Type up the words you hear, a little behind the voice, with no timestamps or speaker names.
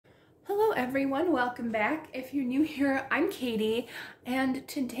Hello everyone, welcome back. If you're new here, I'm Katie, and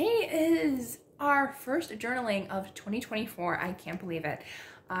today is our first journaling of 2024. I can't believe it.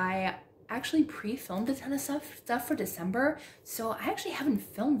 I actually pre-filmed a ton of stuff for December, so I actually haven't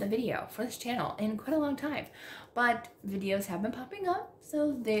filmed a video for this channel in quite a long time, but videos have been popping up,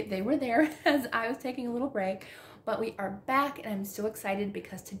 so they were there as I was taking a little break. But we are back, and I'm so excited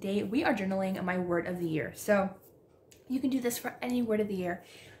because today we are journaling my word of the year. So you can do this for any word of the year.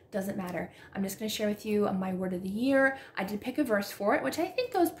 Doesn't matter. I'm just going to share with you my word of the year. I did pick a verse for it, which I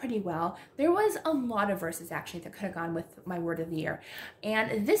think goes pretty well. There was a lot of verses actually that could have gone with my word of the year.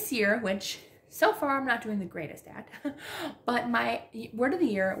 And this year, which so far I'm not doing the greatest at, but my word of the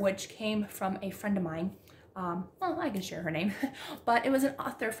year, which came from a friend of mine, well, I can share her name, but it was an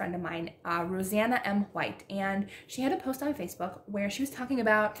author friend of mine, Rosanna M. White, and she had a post on Facebook where she was talking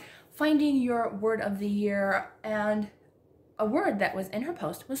about finding your word of the year, and a word that was in her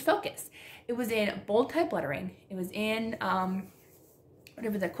post was focus. It was in bold type lettering. It was in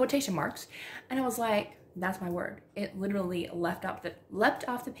whatever the quotation marks, and I was like, that's my word. It literally leapt off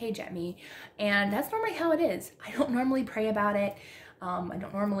the page at me, and that's normally how it is. I don't normally pray about it. I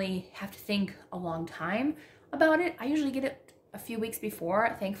don't normally have to think a long time about it. I usually get it a few weeks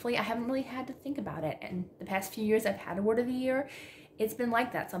before. Thankfully, I haven't really had to think about it. And the past few years I've had a word of the year, it's been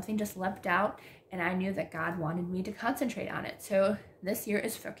like that. Something just leapt out, and I knew that God wanted me to concentrate on it. So this year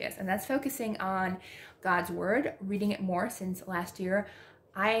is focus, and that's focusing on God's word, reading it more. Since last year,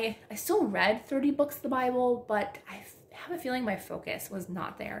 I still read 30 books of the Bible, but I have a feeling my focus was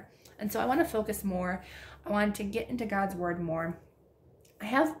not there. And so I want to focus more. I want to get into God's word more. I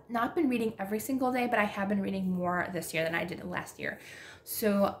have not been reading every single day, but I have been reading more this year than I did last year.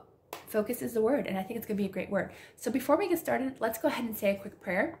 So focus is the word, and I think it's going to be a great word. So before we get started, let's go ahead and say a quick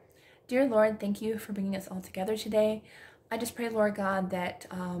prayer. Dear Lord, thank you for bringing us all together today. I just pray, Lord God, that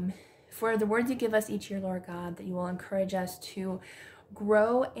for the words you give us each year, Lord God, that you will encourage us to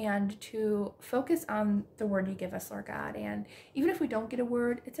grow and to focus on the word you give us, Lord God. And even if we don't get a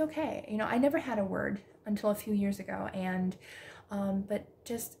word, it's okay. You know, I never had a word until a few years ago, and but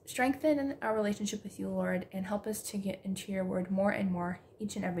just strengthen our relationship with you, Lord, and help us to get into your word more and more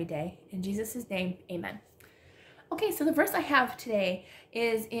each and every day. In Jesus' name, amen. Okay, so the verse I have today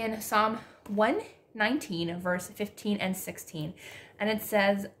is in Psalm 119, verse 15 and 16. And it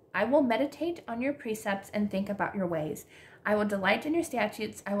says, I will meditate on your precepts and think about your ways. I will delight in your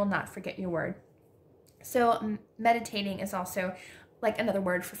statutes. I will not forget your word. So meditating is also like another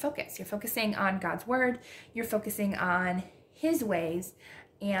word for focus. You're focusing on God's word. You're focusing on his ways.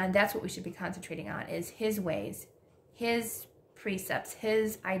 And that's what we should be concentrating on, is his ways, his precepts,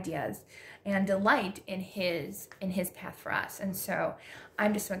 his ideas, and delight in his path for us. And so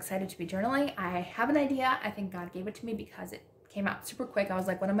I'm just so excited to be journaling. I have an idea. I think God gave it to me because it came out super quick. I was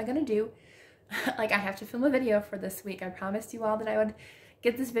like, what am I going to do? Like, I have to film a video for this week. I promised you all that I would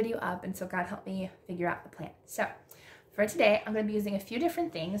get this video up, and so God helped me figure out the plan. So for today, I'm going to be using a few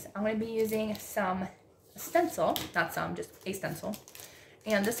different things. I'm going to be using some stencil, not some, just a stencil.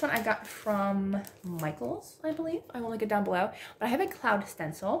 And this one I got from Michael's, I believe. I will link it down below. But I have a cloud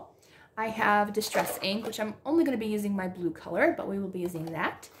stencil. I have distress ink, which I'm only going to be using my blue color, but we will be using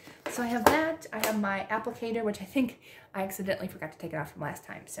that. So I have that. I have my applicator, which I think I accidentally forgot to take it off from last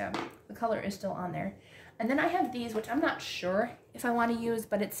time. So the color is still on there. And then I have these, which I'm not sure if I want to use,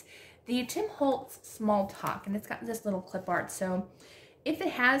 but it's the Tim Holtz Small Talk, and it's got this little clip art. So if it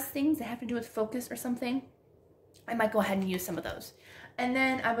has things that have to do with focus or something, I might go ahead and use some of those. And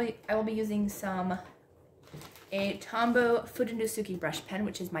then I will be using a Tombow Fudendusuki brush pen,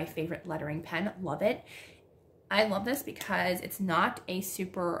 which is my favorite lettering pen. Love it. I love this because it's not a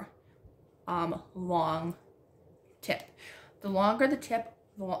super long tip. The longer the tip,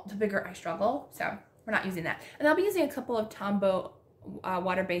 the bigger I struggle. So we're not using that. And I'll be using a couple of Tombow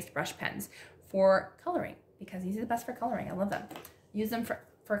water-based brush pens for coloring, because these are the best for coloring. I love them. Use them for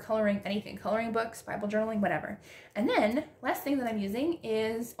coloring anything, coloring books, Bible journaling, whatever. And then last thing that I'm using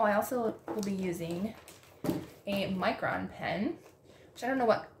is, I also will be using a micron pen, which I don't know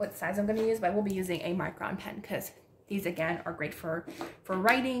what size I'm going to use, but I will be using a micron pen because these again are great for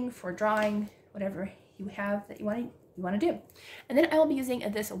writing, for drawing, whatever you have that you want to do. And then I will be using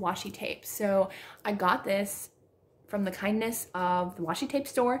this washi tape. So I got this from the kindness of the washi tape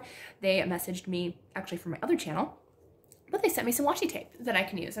store. They messaged me actually from my other channel, but they sent me some washi tape that I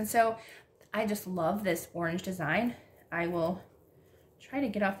can use. And so I just love this orange design. I will try to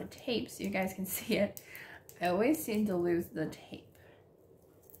get off the tape so you guys can see it. I always seem to lose the tape.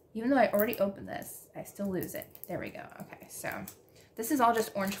 Even though I already opened this, I still lose it. There we go. Okay, so this is all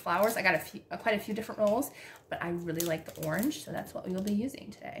just orange flowers. I got quite a few different rolls, but I really like the orange, so that's what we will be using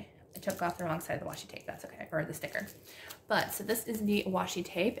today. I took off the wrong side of the washi tape. That's okay, or the sticker. But, so this is the washi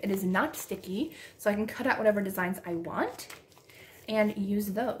tape. It is not sticky, so I can cut out whatever designs I want and use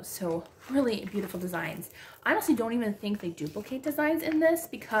those. So really beautiful designs. I honestly don't even think they duplicate designs in this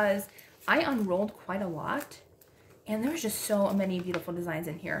because I unrolled quite a lot and there's just so many beautiful designs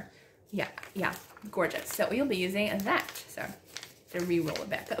in here. Yeah, gorgeous. So we'll be using that. So to re-roll it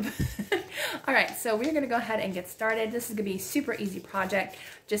back up. All right, so we're gonna go ahead and get started. This is gonna be a super easy project.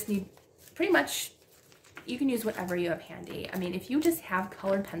 Just need pretty much, you can use whatever you have handy. I mean, if you just have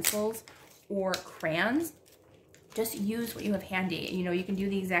colored pencils or crayons, just use what you have handy. You know, you can do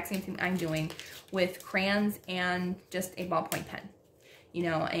the exact same thing I'm doing with crayons and just a ballpoint pen, you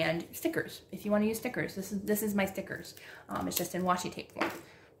know, and stickers. If you want to use stickers, this is my stickers. It's just in washi tape form,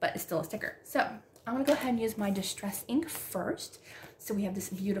 but it's still a sticker. So I'm gonna go ahead and use my distress ink first. So we have this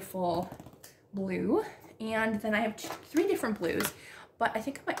beautiful blue, and then I have three different blues, but I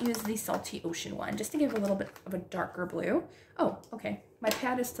think I might use the Salty Ocean one just to give a little bit of a darker blue. Oh, okay, my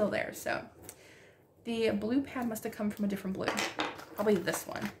pad is still there, so the blue pad must have come from a different blue. Probably this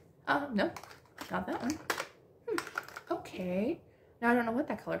one. No, not that one. Okay. Now I don't know what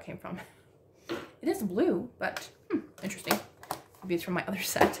that color came from. It is blue, but interesting. Maybe it's from my other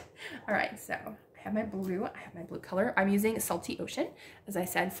set. All right, so I have my blue. I have my blue color. I'm using Salty Ocean, as I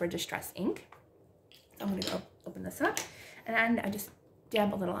said, for distress ink. So I'm gonna go open this up, and I just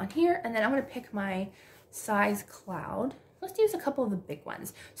dab a little on here, and then I'm gonna pick my size cloud. Let's use a couple of the big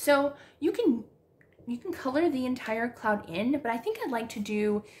ones. So you can color the entire cloud in, but I think I'd like to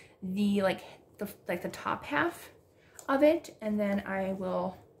do the the top half of it, and then I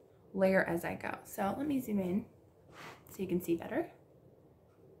will layer as I go. So let me zoom in so you can see better.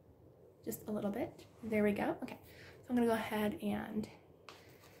 Just a little bit. There we go. Okay, so I'm gonna go ahead and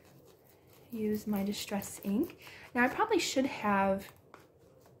use my distress ink. Now I probably should have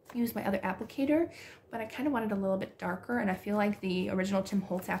used my other applicator, but I kind of wanted a little bit darker, and I feel like the original Tim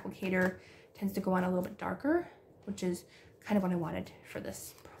Holtz applicator tends to go on a little bit darker, which is kind of what I wanted for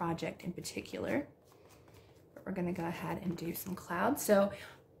this project in particular. But we're gonna go ahead and do some clouds. So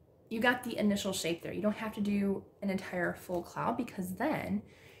you got the initial shape there. You don't have to do an entire full cloud because then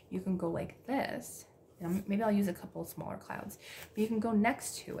you can go like this. And maybe I'll use a couple of smaller clouds, but you can go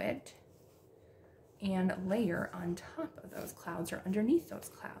next to it and layer on top of those clouds or underneath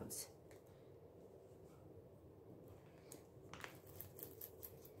those clouds.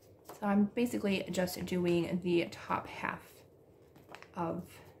 So I'm basically just doing the top half of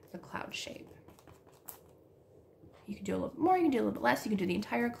the cloud shape. You can do a little bit more, you can do a little bit less, you can do the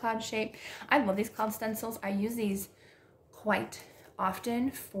entire cloud shape. I love these cloud stencils. I use these quite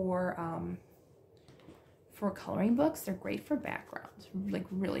often for coloring books. They're great for backgrounds, like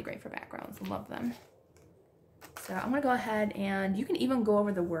really great for backgrounds. I love them. So I'm gonna go ahead, and you can even go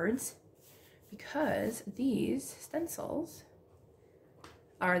over the words because these stencils,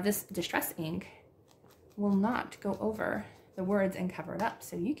 or this distress ink, will not go over the words and cover it up.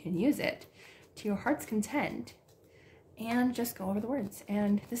 So you can use it to your heart's content and just go over the words.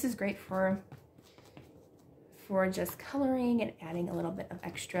 And this is great for just coloring and adding a little bit of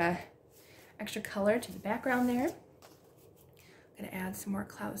extra color to the background there. I'm gonna add some more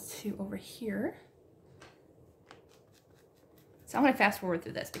clouds too over here. So I'm gonna fast forward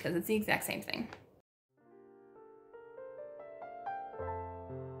through this because it's the exact same thing.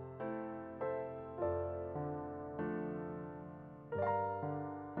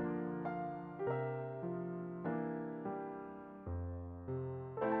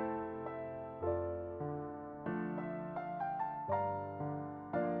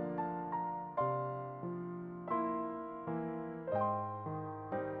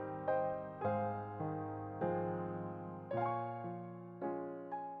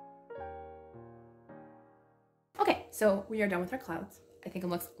 Okay, so we are done with our clouds. I think it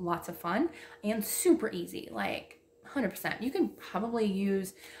looks lots of fun and super easy, like 100%. You can probably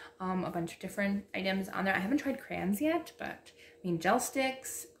use a bunch of different items on there. I haven't tried crayons yet, but I mean, gel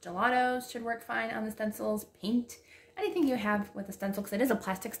sticks, gelatos should work fine on the stencils, paint, anything you have with a stencil, because it is a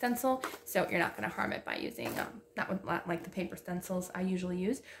plastic stencil, so you're not going to harm it by using, not like the paper stencils I usually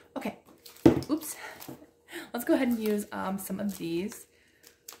use. Okay, oops. Let's go ahead and use some of these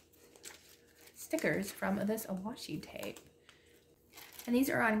stickers from this washi tape. And these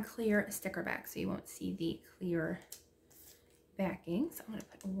are on clear sticker back, so you won't see the clear backing. So I'm going to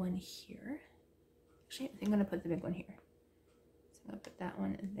put one here. Actually, I think I'm going to put the big one here. So I'm going to put that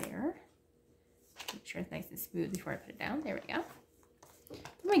one there. Make sure it's nice and smooth before I put it down. There we go.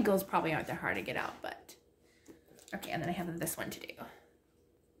 The wrinkles probably aren't that hard to get out, but okay. And then I have this one to do.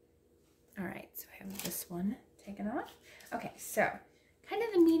 All right, so I have this one taken off. Okay, so kind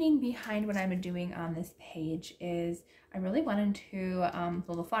of the meaning behind what I'm doing on this page is I really wanted to,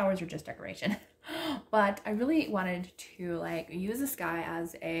 well, the flowers are just decoration, but I really wanted to like use the sky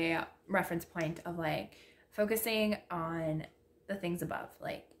as a reference point of like focusing on the things above.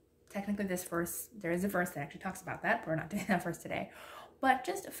 Like technically this verse, there is a verse that actually talks about that, but we're not doing that verse today. But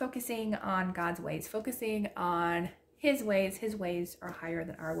just focusing on God's ways, focusing on his ways are higher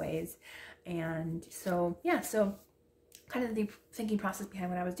than our ways. And so, yeah, so kind of the thinking process behind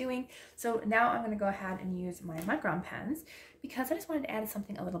what I was doing. So now I'm going to go ahead and use my micron pens because I just wanted to add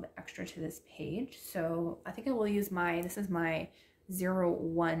something a little bit extra to this page. So I think I will use this is my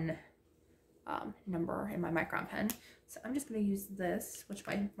 01 number in my micron pen. So I'm just going to use this, which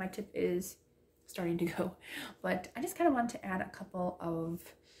my tip is starting to go, but I just kind of want to add a couple of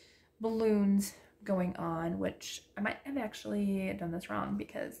balloons going on, which I might have actually done this wrong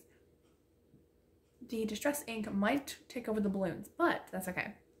because the distress ink might take over the balloons, but that's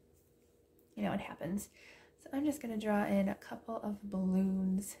okay. You know, it happens. So I'm just going to draw in a couple of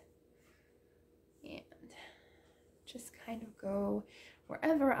balloons and just kind of go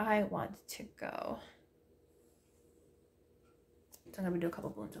wherever I want to go. So I'm going to do a couple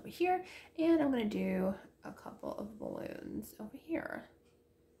of balloons over here, and I'm going to do a couple of balloons over here.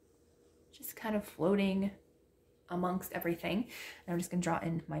 Just kind of floating amongst everything. And I'm just going to draw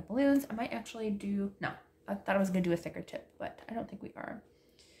in my balloons. I might actually do, no, I thought I was going to do a thicker tip, but I don't think we are.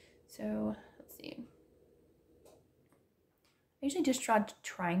 So let's see. I usually just draw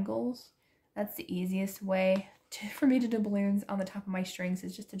triangles. That's the easiest way for me to do balloons on the top of my strings,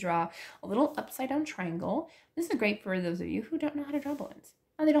 is just to draw a little upside down triangle. This is great for those of you who don't know how to draw balloons.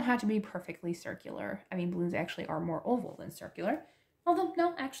 Now, they don't have to be perfectly circular. I mean, balloons actually are more oval than circular. Although,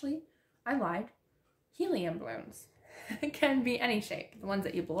 no, actually, I lied. Helium balloons can be any shape. The ones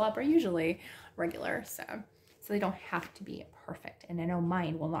that you blow up are usually regular, so they don't have to be perfect. And I know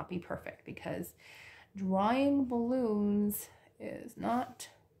mine will not be perfect because drawing balloons is not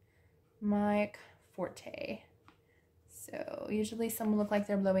my forte. So usually some look like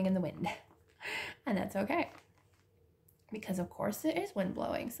they're blowing in the wind, and that's okay. Because of course it is wind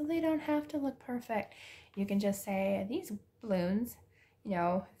blowing, so they don't have to look perfect. You can just say these balloons, you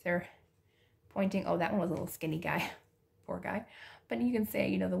know, if they're pointing, oh, that one was a little skinny guy, poor guy. But you can say,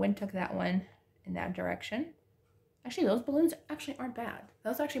 you know, the wind took that one in that direction. Actually, those balloons actually aren't bad.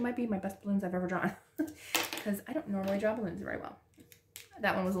 Those actually might be my best balloons I've ever drawn because I don't normally draw balloons very well.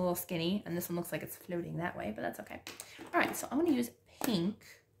 That one was a little skinny, and this one looks like it's floating that way, but that's okay. All right, so I'm going to use pink.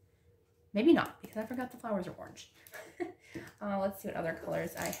 Maybe not, because I forgot the flowers are orange. Let's see what other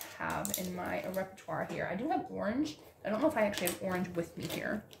colors I have in my repertoire here. I do have orange. I don't know if I actually have orange with me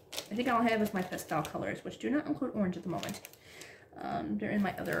here. I think all I have is my pastel colors, which do not include orange at the moment. They're in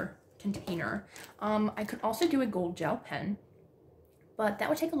my other container. I could also do a gold gel pen, but that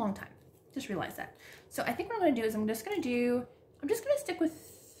would take a long time. Just realize that. So I think what I'm going to do is I'm just going to stick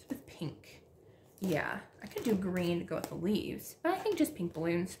with pink. Yeah, I could do green to go with the leaves, but I think just pink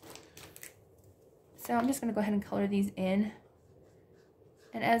balloons. So I'm just going to go ahead and color these in.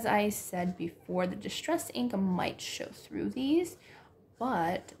 And as I said before, the distress ink might show through these,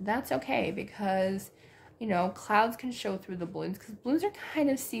 but that's okay because, you know, clouds can show through the balloons because balloons are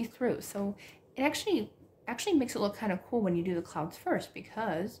kind of see-through. So it actually makes it look kind of cool when you do the clouds first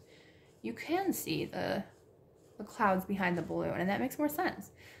because you can see the clouds behind the balloon, and that makes more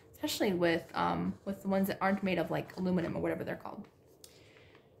sense, especially with the ones that aren't made of like aluminum or whatever they're called.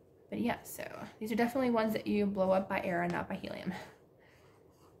 But yeah, so these are definitely ones that you blow up by air and not by helium.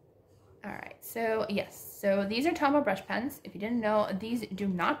 All right, so yes, so these are Tombow brush pens. If you didn't know, these do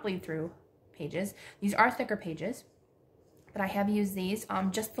not bleed through pages. These are thicker pages, but I have used these,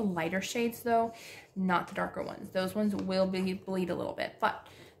 just the lighter shades though, not the darker ones. Those ones will bleed a little bit, but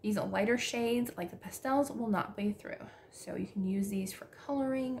these lighter shades, like the pastels, will not bleed through. So you can use these for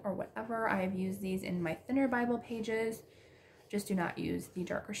coloring or whatever. I have used these in my thinner Bible pages. Just do not use the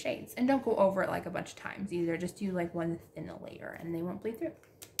darker shades. And don't go over it like a bunch of times either. Just do like one thin layer and they won't bleed through.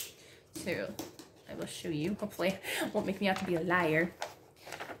 So I will show you. Hopefully it won't make me out to be a liar.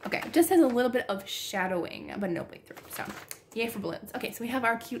 Okay, just has a little bit of shadowing, but no bleed through. So yay for balloons. Okay, so we have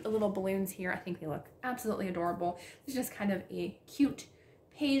our cute little balloons here. I think they look absolutely adorable. It's just kind of a cute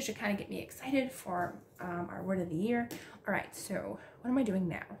page to kind of get me excited for our word of the year. All right, so what am I doing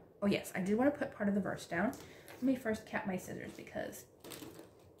now? Oh yes, I did want to put part of the verse down. Let me first cap my scissors because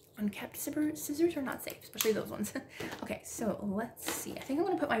uncapped scissors are not safe, especially those ones. Okay, so let's see. I think I'm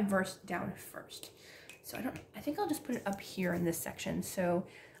going to put my verse down first. So I think I'll just put it up here in this section. So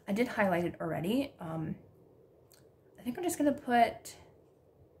I did highlight it already. I think I'm just going to put,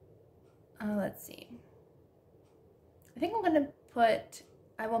 let's see. I think I'm going to put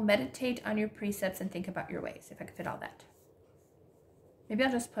I will meditate on your precepts and think about your ways, if I could fit all that. Maybe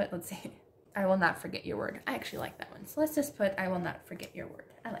I'll just put, let's see, I will not forget your word. I actually like that one. So let's just put, I will not forget your word.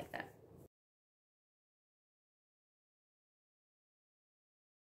 I like that.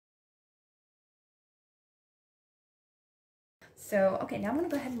 So, okay, now I'm gonna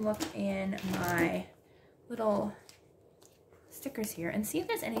go ahead and look in my little stickers here and see if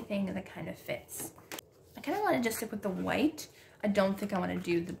there's anything that kind of fits. I kind of want to just stick with the white. I don't think I want to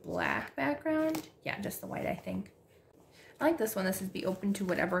do the black background. Yeah, just the white, I think. I like this one. This is be open to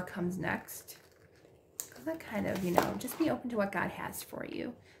whatever comes next. That kind of, you know, just be open to what God has for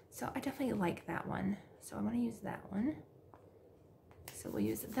you. So I definitely like that one. So I'm going to use that one. So we'll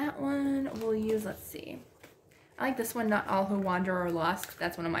use that one. We'll use, let's see. I like this one, not all who wander are lost.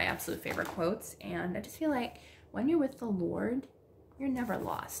 That's one of my absolute favorite quotes. And I just feel like when you're with the Lord, you're never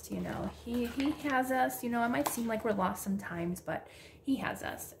lost, you know. He has us, you know. It might seem like we're lost sometimes, but he has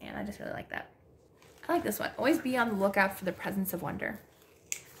us. And I just really like that. I like this one. Always be on the lookout for the presence of wonder.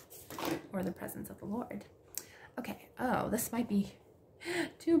 Or the presence of the Lord. Okay. Oh, this might be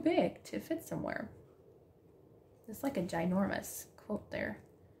too big to fit somewhere. It's like a ginormous quote there.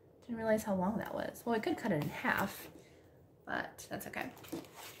 Didn't realize how long that was. Well, we could cut it in half, but that's okay.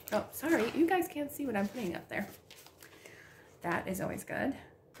 Oh, sorry. You guys can't see what I'm putting up there. That is always good. I'm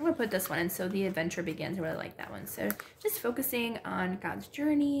going to put this one in. So the adventure begins. I really like that one. So just focusing on God's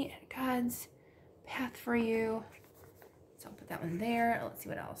journey and God's path for you. So I'll put that one there. Let's see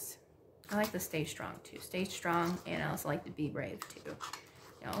what else. I like to stay strong too. Stay strong, and I also like to be brave too.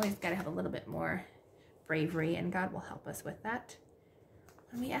 You know, always got to have a little bit more bravery, and God will help us with that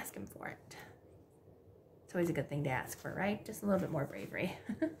when we ask him for it. It's always a good thing to ask for, right? Just a little bit more bravery.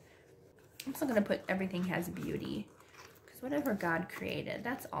 I'm also going to put everything has beauty, because whatever God created,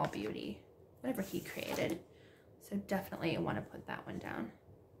 that's all beauty. Whatever he created. So definitely I want to put that one down.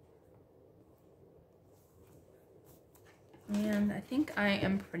 And I think I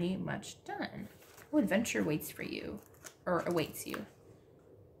am pretty much done. Oh, adventure waits for you, or awaits you.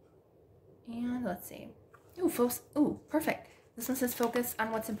 And let's see. Oh, folks. Oh, perfect. This one says focus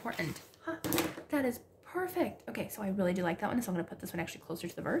on what's important. Huh, that is perfect. Okay, so I really do like that one. So I'm going to put this one actually closer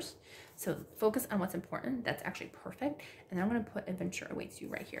to the verse. So focus on what's important. That's actually perfect. And then I'm going to put adventure awaits you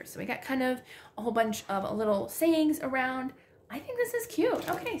right here. So we got kind of a whole bunch of little sayings around. I think this is cute.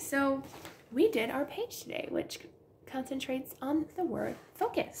 Okay, so we did our page today, which concentrates on the word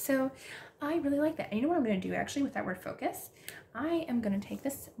focus. So I really like that. And you know what I'm going to do actually with that word focus? I am going to take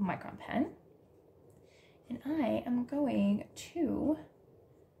this micron pen and I am going to,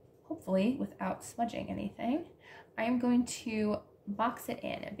 hopefully without smudging anything, I am going to box it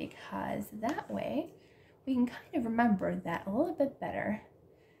in, because that way we can kind of remember that a little bit better,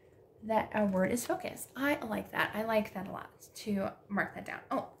 that our word is focus. I like that. I like that a lot, to mark that down.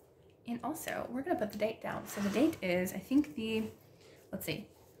 Oh, and also, we're going to put the date down. So the date is, I think let's see.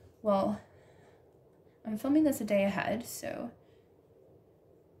 Well, I'm filming this a day ahead. So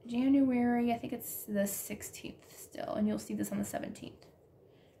January, I think it's the 16th still. And you'll see this on the 17th.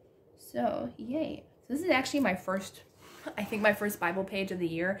 So, yay. So this is actually my first, I think my first Bible page of the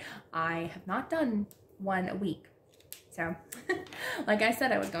year. I have not done one a week. So, like I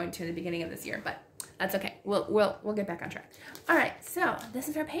said I was going to in the beginning of this year, but that's okay. We'll get back on track. All right, so this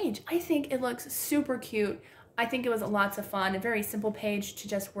is our page. I think it looks super cute. I think it was lots of fun. A very simple page to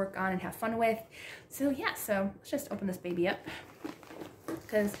just work on and have fun with. So yeah, so let's just open this baby up,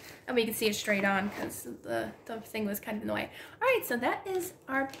 because we can see it straight on, because the thing was kind of in the way. All right, so that is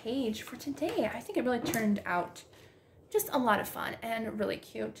our page for today. I think it really turned out just a lot of fun and really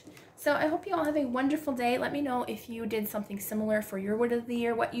cute. So I hope you all have a wonderful day. Let me know if you did something similar for your word of the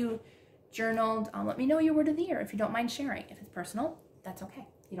year, what you journaled. Let me know your word of the year if you don't mind sharing. If it's personal, that's okay.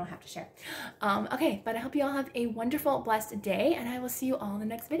 You don't have to share. Okay, but I hope you all have a wonderful, blessed day, and I will see you all in the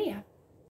next video.